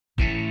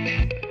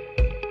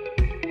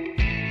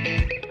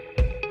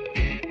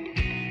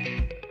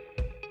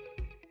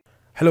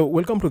Hello,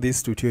 welcome to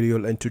this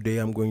tutorial, and today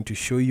I'm going to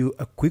show you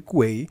a quick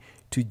way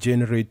to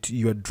generate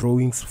your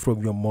drawings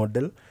from your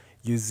model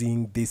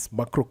using this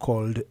macro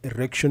called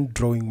Erection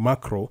drawing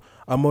macro.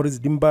 I'm Maurice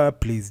Dimba.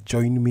 Please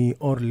join me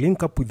or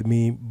link up with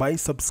me by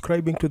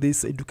subscribing to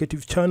this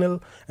educative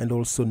channel, and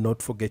also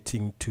not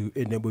forgetting to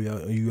enable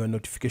your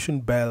notification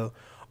bell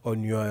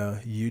on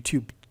your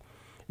YouTube.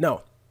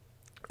 Now,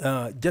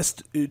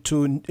 just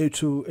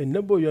to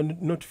enable your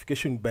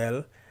notification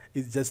bell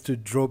is just to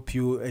drop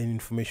you an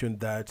information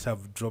that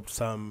I've dropped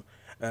some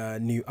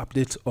new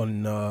updates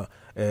on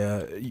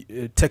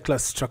Tekla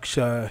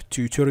Structure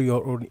tutorial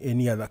or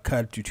any other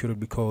CAD tutorial,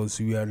 because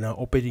we are now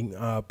opening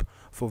up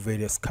for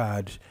various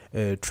CAD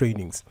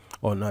trainings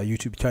on our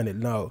YouTube channel.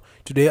 Now,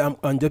 today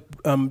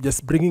I'm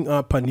just bringing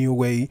up a new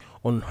way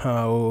on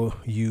how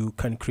you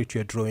can create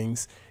your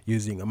drawings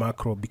using a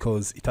macro,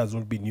 because it has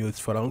not been used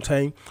for a long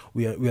time.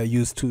 We are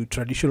used to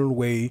traditional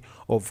way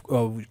of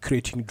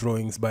creating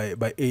drawings by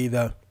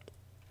either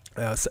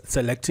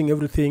selecting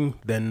everything,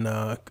 then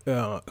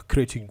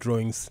creating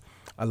drawings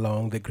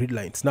along the grid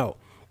lines. Now,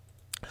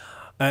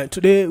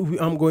 today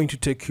I'm going to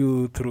take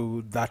you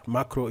through that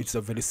macro. It's a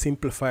very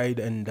simplified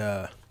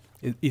and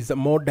it's a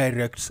more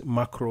direct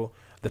macro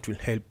that will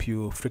help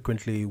you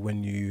frequently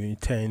when you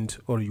intend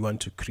or you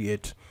want to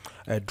create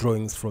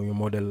drawings from your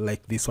model,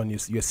 like this one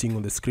you're seeing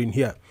on the screen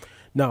here.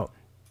 Now,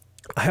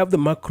 I have the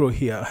macro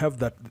here. I have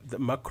the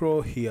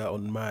macro here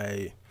on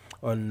my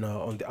on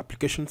the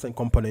applications and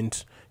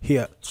component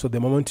here. So the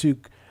moment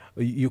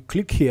you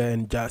click here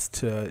and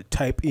just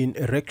type in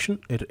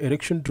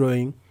erection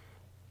drawing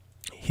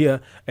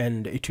here,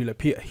 and it will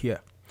appear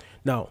here.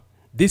 Now,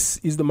 this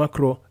is the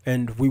macro,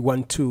 and we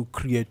want to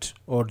create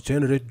or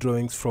generate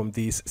drawings from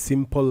this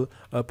simple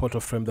portal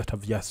frame that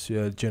I've just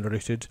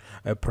generated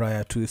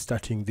prior to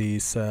starting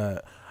this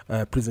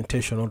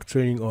presentation or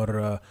training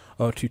or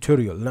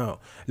tutorial. Now,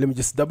 let me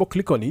just double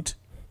click on it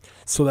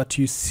so that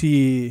you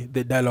see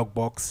the dialog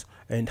box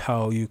and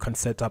how you can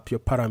set up your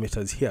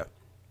parameters here.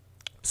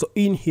 So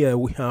in here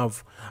we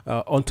have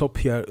on top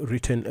here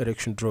written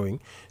erection drawing.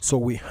 So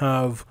we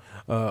have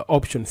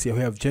options here.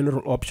 We have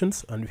general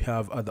options, and we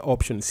have other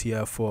options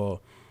here for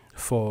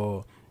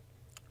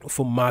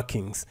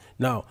markings.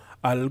 Now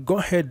I'll go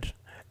ahead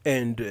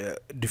and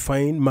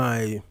define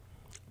my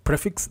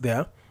prefix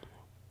there.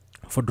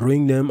 For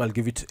drawing name, I'll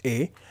give it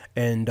A,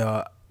 and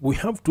we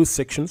have two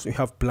sections. We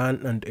have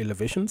plan and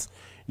elevations.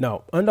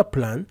 Now under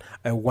plan,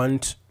 I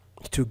want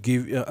to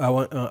give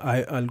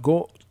I'll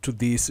go to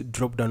this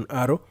drop down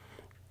arrow,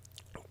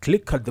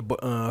 click at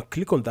the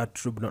click on that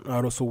drop down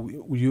arrow, so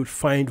you'll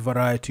find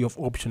variety of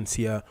options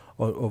here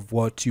of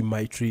what you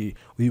might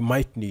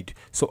need.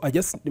 So I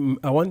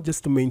want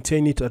just to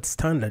maintain it at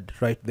standard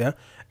right there.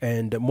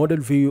 And model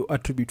view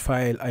attribute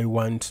file,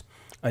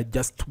 I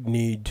just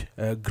need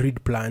a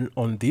grid plan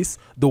on this,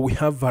 though we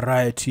have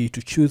variety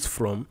to choose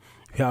from.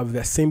 We have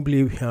the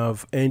assembly, we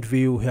have end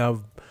view, we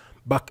have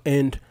back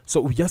end. So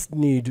we just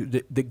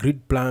need the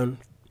grid plan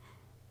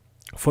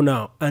for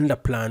now under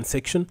plan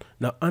section.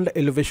 Now under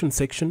elevation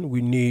section,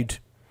 we need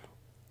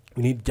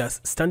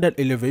just standard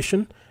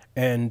elevation,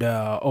 and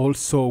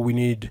also we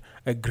need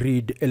a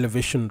grid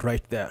elevation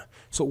right there.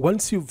 So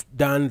once you've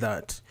done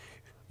that,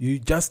 you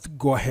just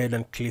go ahead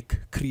and click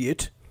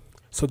create.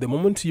 So the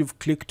moment you've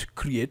clicked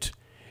create,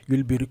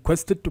 you'll be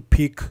requested to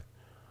pick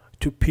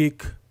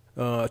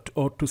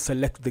or to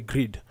select the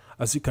grid.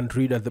 As you can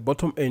read at the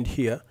bottom end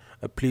here,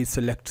 please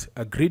select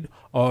a grid,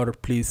 or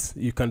please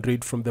you can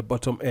read from the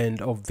bottom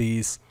end of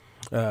this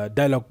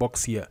dialog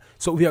box here.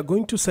 So we are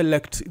going to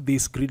select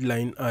this grid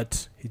line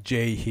at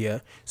J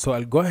here. So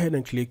I'll go ahead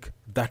and click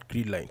that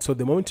grid line. So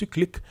the moment you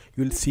click,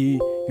 you'll be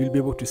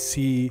able to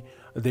see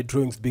the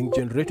drawings being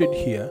generated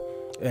here,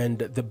 and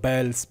the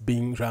bells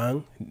being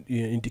rung,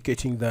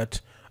 indicating that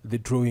the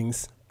drawing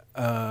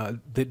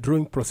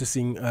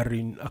processing are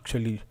in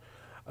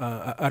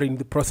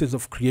the process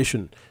of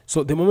creation.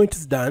 So the moment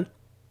it's done,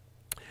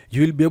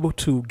 you will be able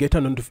to get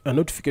a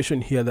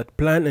notification here that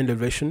plan and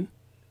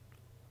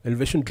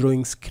elevation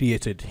drawings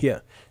created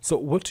here. So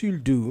what you'll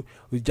do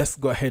is just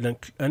go ahead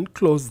and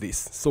close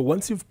this. So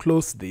once you've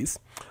closed this,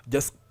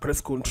 just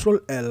press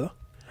Ctrl L,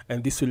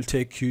 and this will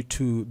take you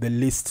to the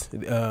list,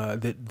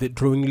 the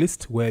drawing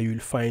list, where you'll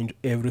find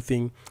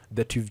everything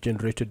that you've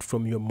generated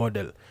from your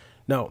model.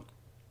 Now,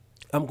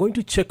 I'm going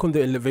to check on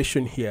the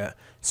elevation here.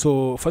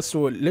 So first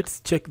of all, let's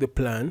check the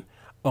plan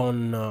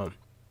on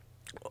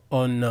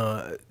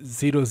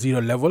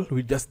 0 level.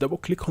 We just double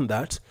click on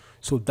that,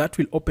 so that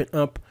will open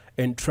up,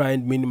 and try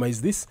and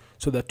minimize this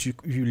so that you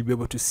will be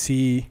able to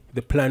see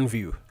the plan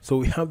view. So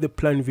we have the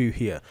plan view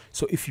here.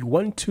 So if you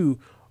want to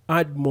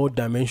add more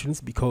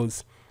dimensions,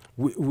 because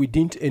we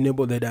didn't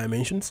enable the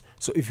dimensions,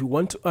 so if you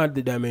want to add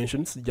the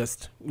dimensions,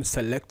 just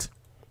select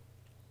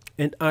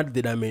and add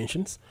the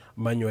dimensions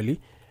manually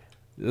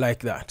like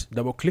that.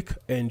 Double click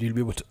and you'll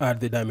be able to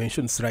add the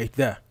dimensions right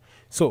there.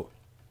 So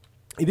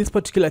in this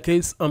particular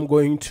case, I'm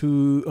going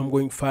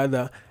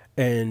further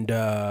and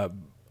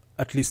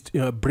at least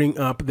bring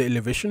up the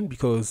elevation,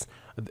 because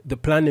the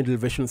plan and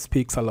elevation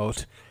speaks a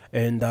lot,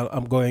 and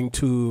I'm going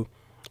to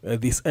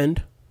this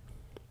end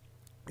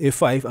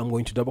A5. I'm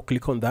going to double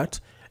click on that,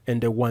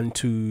 and I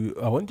want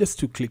just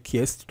to click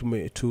yes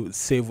to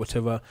save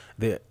whatever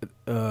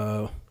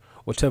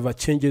whatever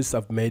changes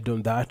I've made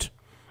on that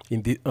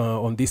in the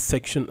on this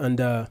section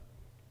under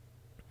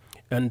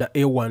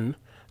A1.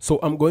 So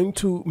I'm going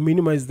to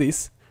minimize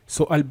this.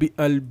 So I'll be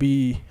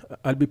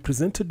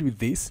presented with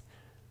this.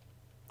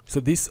 So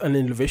this an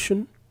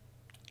elevation.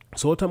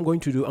 So what I'm going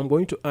to do, I'm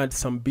going to add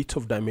some bit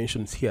of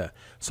dimensions here.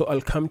 So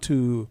I'll come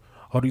to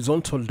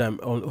horizontal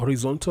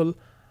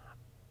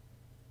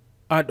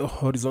add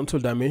horizontal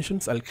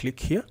dimensions. I'll click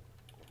here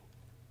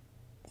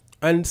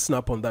and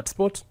snap on that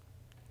spot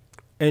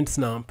and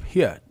snap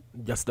here.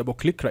 Just double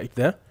click right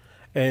there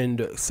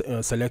and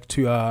select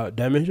your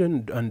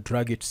dimension and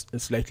drag it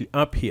slightly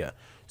up here.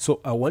 So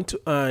I want to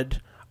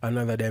add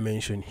another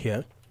dimension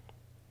here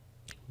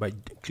by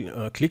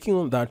clicking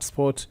on that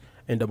spot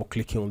and double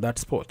clicking on that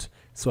spot.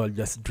 So I'll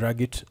just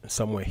drag it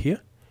somewhere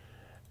here,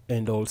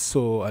 and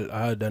also I'll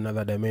add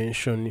another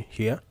dimension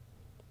here,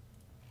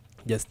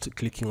 just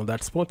clicking on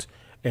that spot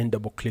and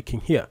double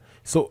clicking here.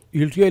 So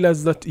you'll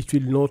realize that it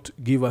will not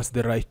give us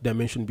the right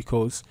dimension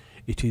because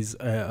it is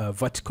a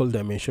vertical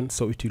dimension,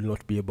 so it will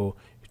not be able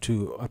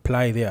to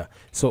apply there.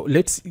 So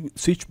let's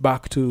switch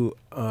back to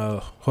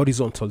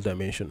horizontal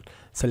dimension.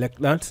 Select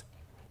that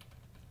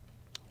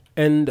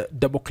and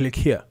double click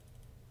here.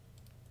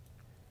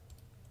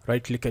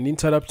 Right click and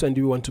interrupt, and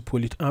you want to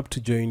pull it up to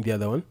join the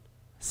other one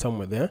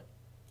somewhere there.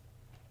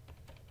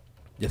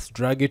 Just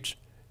drag it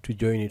to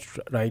join it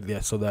right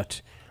there so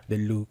that they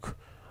look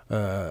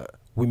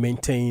we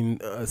maintain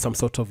some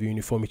sort of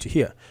uniformity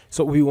here.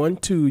 So we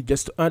want to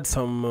just add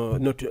some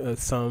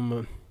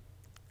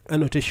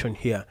annotation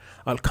here.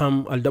 I'll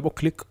double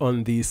click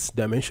on this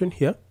dimension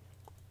here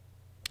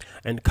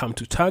and come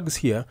to tags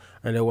here,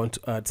 and I want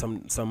to add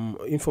some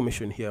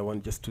information here. I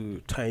want just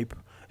to type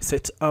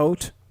set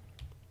out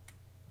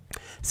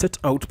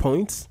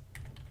points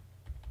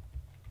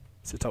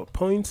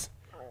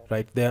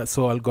right there.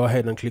 So I'll go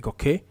ahead and click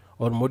OK,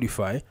 or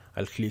modify.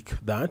 I'll click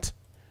that.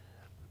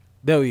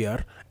 There we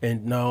are.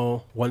 And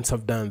now once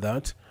I've done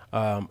that,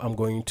 I'm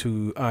going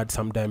to add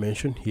some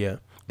dimension here,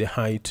 the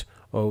height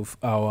of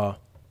our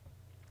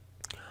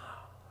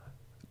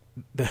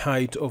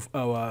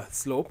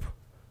slope.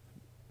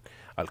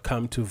 I'll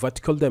come to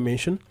vertical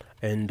dimension,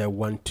 and I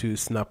want to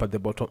snap at the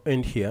bottom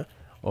end here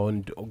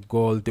and go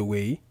all the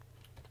way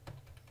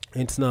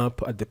and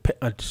snap at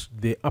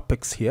the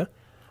apex here.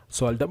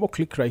 So I'll double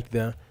click right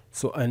there,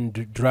 so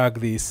and drag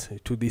this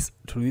to this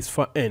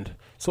far end.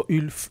 So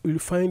you'll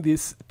find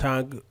this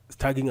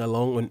tagging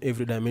along on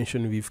every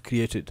dimension we've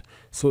created.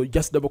 So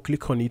just double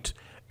click on it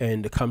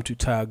and come to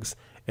tags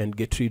and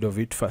get rid of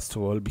it first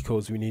of all,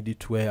 because we need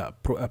it where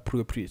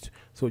appropriate.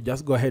 So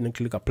just go ahead and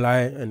click apply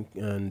and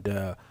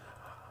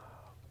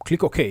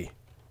click OK.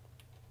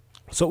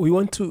 So we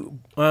want to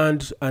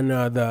add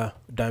another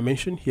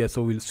dimension here,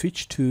 so we'll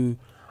switch to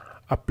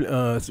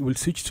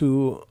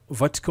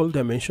vertical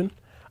dimension.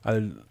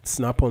 I'll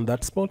snap on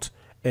that spot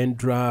and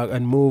drag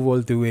and move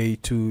all the way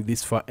to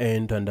this far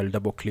end, and I'll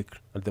double click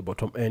at the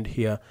bottom end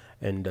here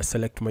and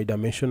select my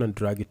dimension and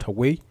drag it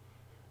away.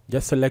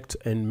 Just select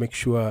and make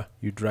sure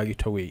you drag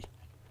it away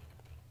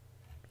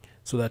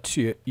so that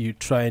you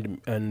try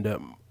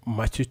and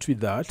match it with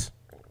that.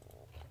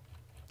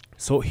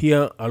 So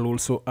here I'll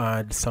also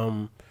add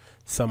some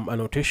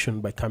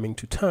annotation by coming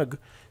to tag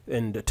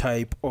and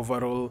type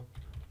overall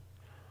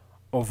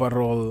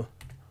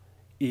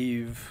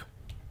eve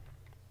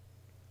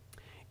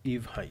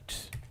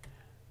height.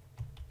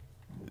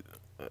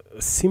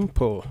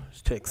 Simple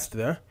text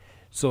there.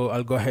 So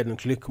I'll go ahead and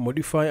click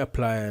modify,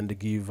 apply, and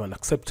give an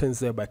acceptance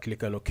there by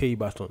clicking an OK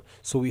button.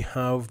 So we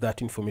have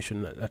that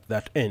information at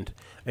that end,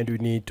 and we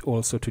need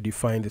also to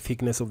define the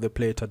thickness of the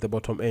plate at the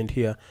bottom end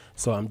here.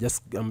 So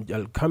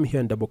I'll come here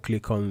and double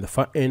click on the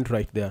far end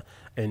right there,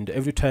 and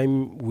every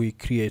time we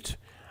create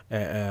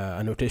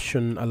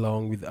annotation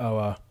along with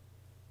our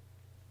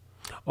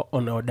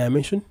on our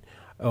dimension,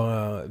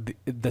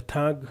 the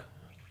tag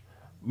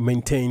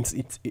maintains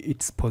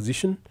its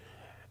position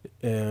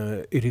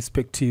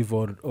irrespective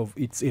of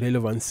its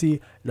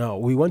irrelevancy. Now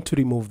we want to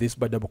remove this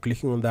by double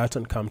clicking on that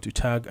and come to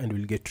tag, and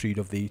we'll get rid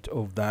of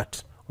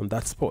that on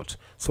that spot.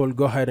 So I'll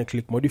go ahead and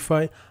click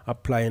modify,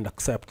 apply, and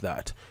accept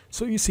that.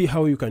 So you see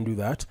how you can do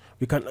that.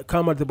 We can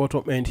come at the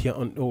bottom end here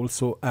and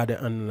also add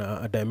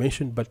a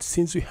dimension, but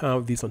since we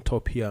have this on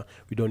top here,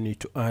 we don't need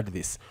to add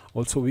this.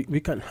 Also we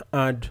can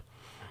add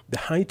the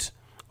height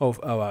of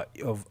our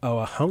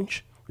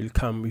haunch. We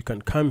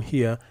can come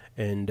here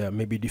and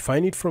maybe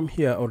define it from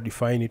here, or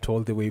define it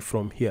all the way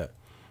from here,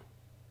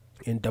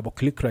 and double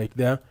click right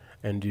there,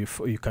 and you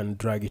can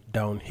drag it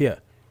down here.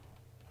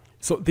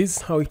 So this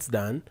is how it's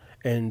done,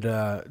 and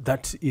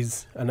that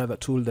is another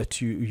tool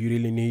that you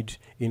really need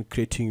in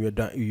creating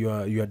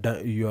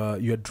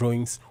your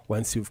drawings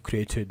once you've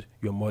created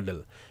your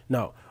model.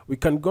 Now we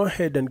can go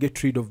ahead and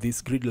get rid of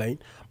this grid line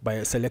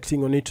by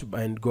selecting on it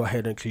and go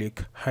ahead and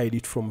click hide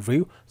it from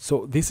view.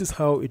 So this is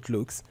how it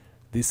looks.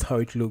 This is how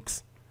it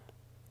looks.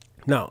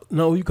 Now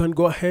you can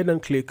go ahead and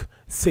click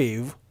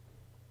save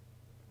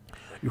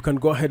you can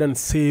go ahead and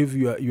save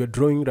your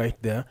drawing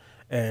right there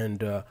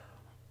and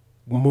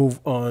move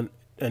on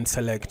and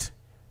select.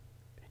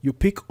 You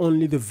pick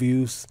only the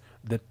views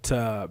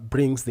that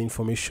brings the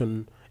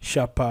information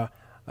sharper,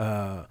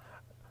 the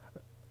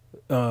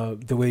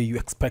way you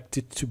expect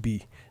it to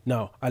be.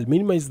 Now I'll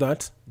minimize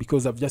that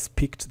because I've just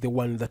picked the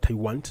one that I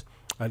want.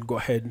 I'll go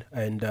ahead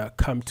and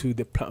come to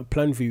the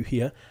plan view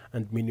here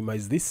and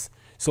minimize this.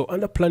 So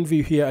under plan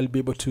view here, I'll be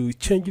able to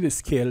change the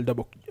scale,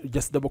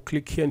 just double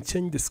click here and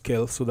change the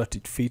scale so that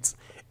it fits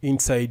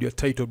inside your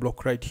title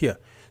block right here.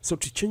 So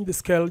to change the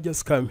scale,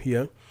 just come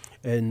here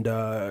and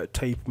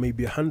type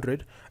maybe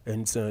 100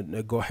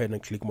 and go ahead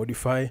and click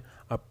modify,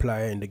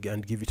 apply, and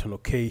again give it an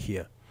OK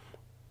here.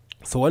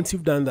 So once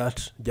you've done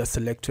that, just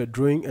select your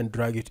drawing and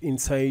drag it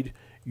inside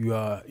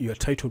your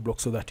title block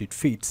so that it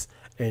fits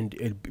and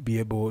it'll be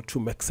able to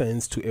make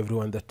sense to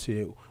everyone that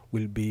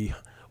will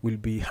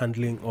be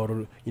handling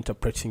or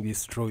interpreting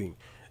this drawing.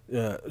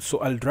 So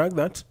I'll drag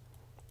that,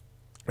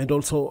 and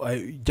also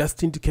I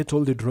just indicate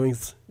all the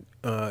drawings,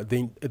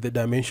 the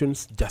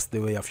dimensions, just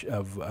the way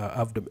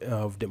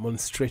I've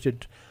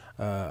demonstrated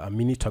a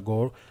minute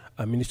ago,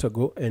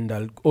 and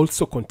I'll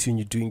also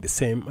continue doing the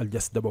same. I'll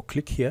just double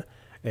click here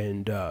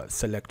and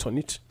select on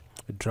it,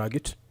 drag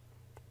it,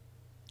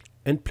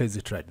 and place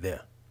it right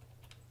there.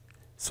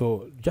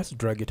 So just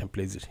drag it and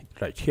place it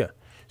right here.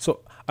 So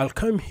I'll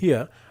come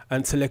here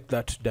and select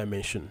that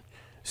dimension.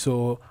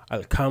 So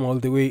I'll come all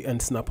the way and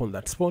snap on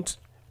that spot,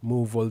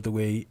 move all the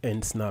way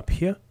and snap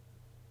here,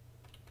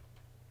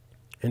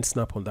 and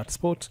snap on that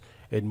spot,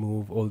 and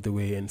move all the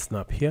way and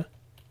snap here,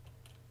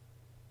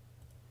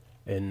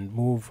 and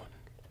move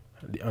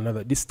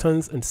another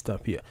distance and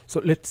snap here. So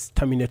let's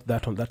terminate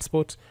that on that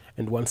spot,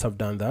 and once I've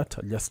done that,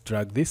 I'll just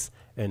drag this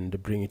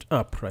and bring it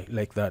up right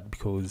like that,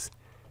 because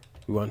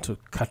we want to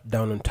cut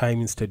down on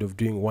time. Instead of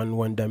doing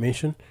one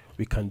dimension,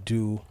 we can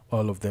do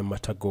all of them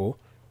at a go.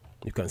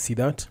 You can see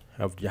that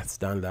I've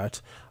just done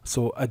that.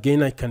 So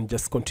again, I can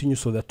just continue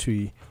so that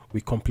we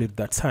complete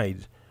that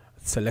side.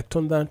 Select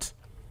on that,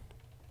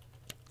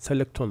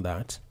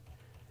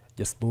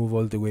 just move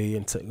all the way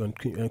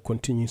and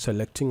continue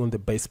selecting on the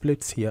base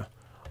plates here,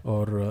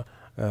 or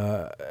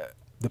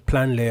the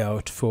plan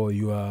layout for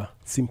your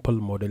simple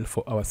model,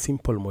 for our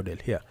simple model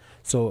here.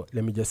 So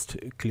let me just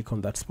click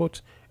on that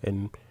spot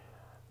and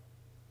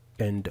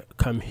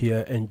come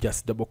here and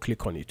just double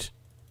click on it.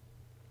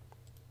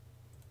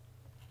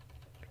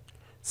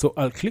 So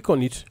I'll click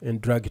on it and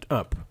drag it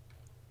up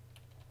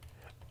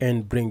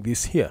and bring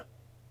this here.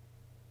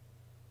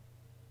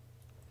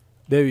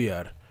 There we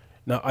are.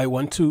 Now I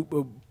want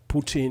to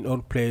put in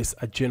or place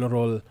a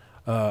general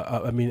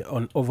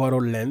on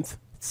overall length.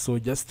 So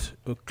just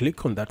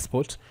click on that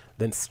spot,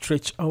 then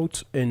stretch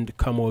out and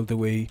come all the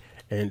way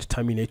and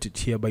terminate it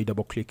here by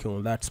double clicking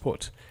on that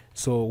spot.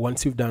 So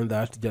once you've done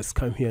that, just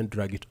come here and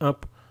drag it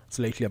up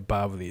slightly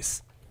above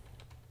this.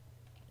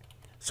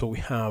 So we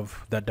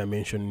have that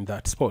dimension in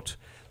that spot.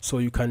 So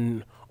you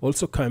can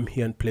also come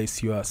here and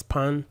place your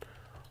span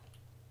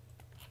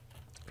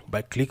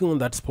by clicking on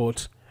that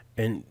spot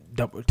and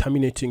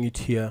terminating it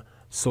here.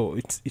 So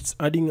it's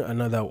adding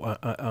another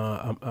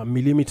a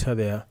millimeter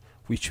there,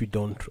 which we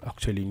don't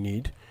actually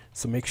need.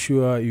 So make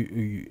sure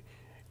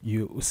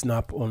you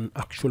snap on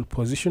actual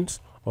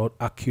positions or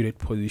accurate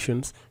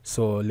positions.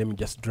 So let me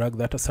just drag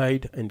that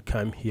aside and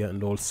come here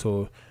and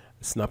also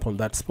snap on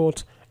that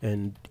spot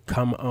and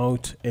come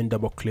out and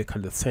double click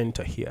at the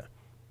center here.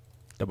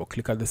 Double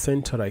click at the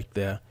center right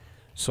there.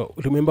 So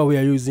remember, we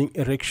are using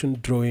erection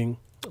drawing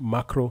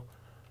macro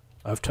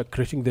after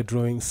creating the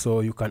drawing,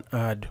 so you can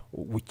add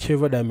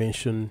whichever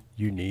dimension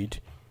you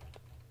need.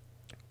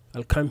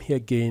 I'll come here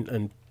again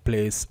and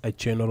place a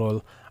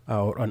general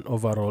or an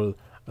overall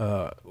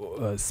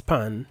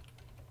span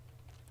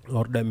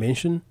or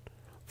dimension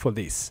for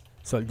this.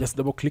 So I'll just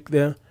double click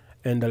there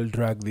and I'll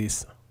drag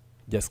this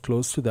just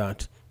close to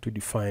that to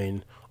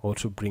define or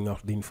to bring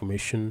out the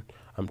information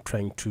I'm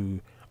trying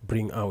to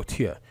bring out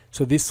here.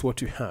 So this is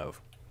what you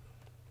have.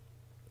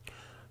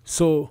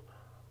 So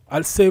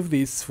I'll save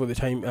this for the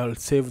time. I'll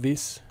save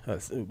this.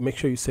 Make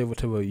sure you save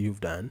whatever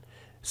you've done.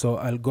 So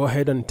I'll go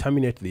ahead and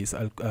terminate this.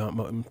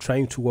 I'm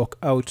trying to walk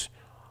out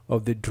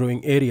of the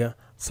drawing area,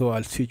 so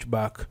I'll switch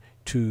back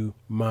to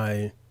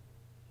my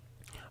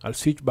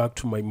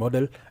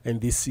model,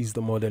 and this is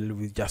the model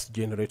we just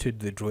generated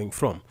the drawing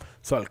from.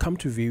 So I'll come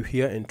to view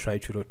here and try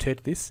to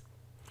rotate this.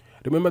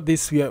 Remember,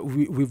 this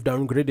we've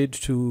downgraded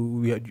to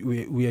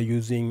we are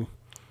using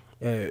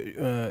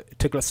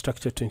Tekla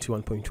Structure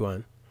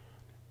 21.1.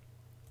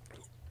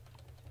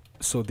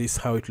 So this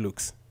is how it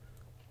looks.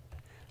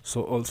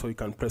 So also you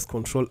can press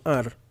Ctrl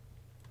R.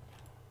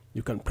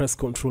 You can press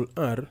Ctrl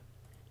R.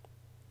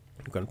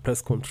 You can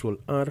press Ctrl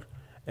R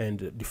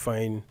and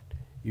define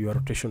your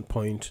rotation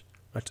point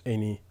at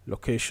any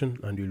location,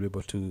 and you'll be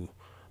able to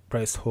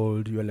press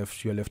hold your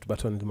left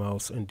button on the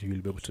mouse, and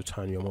you'll be able to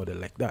turn your model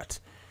like that.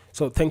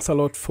 So thanks a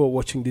lot for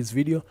watching this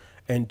video,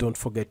 and don't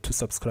forget to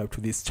subscribe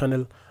to this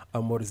channel.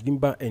 I'm Maurice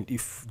Dimba, and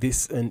if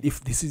this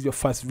is your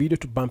first video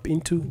to bump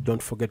into,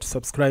 don't forget to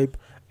subscribe,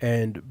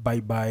 and bye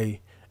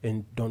bye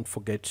and don't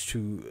forget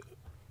to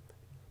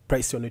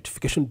press your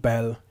notification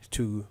bell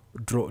to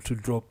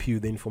drop you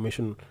the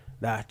information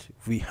that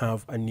we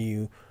have a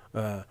new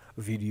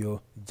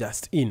video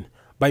just in.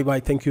 Bye bye.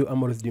 Thank you. I'm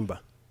Maurice Dimba.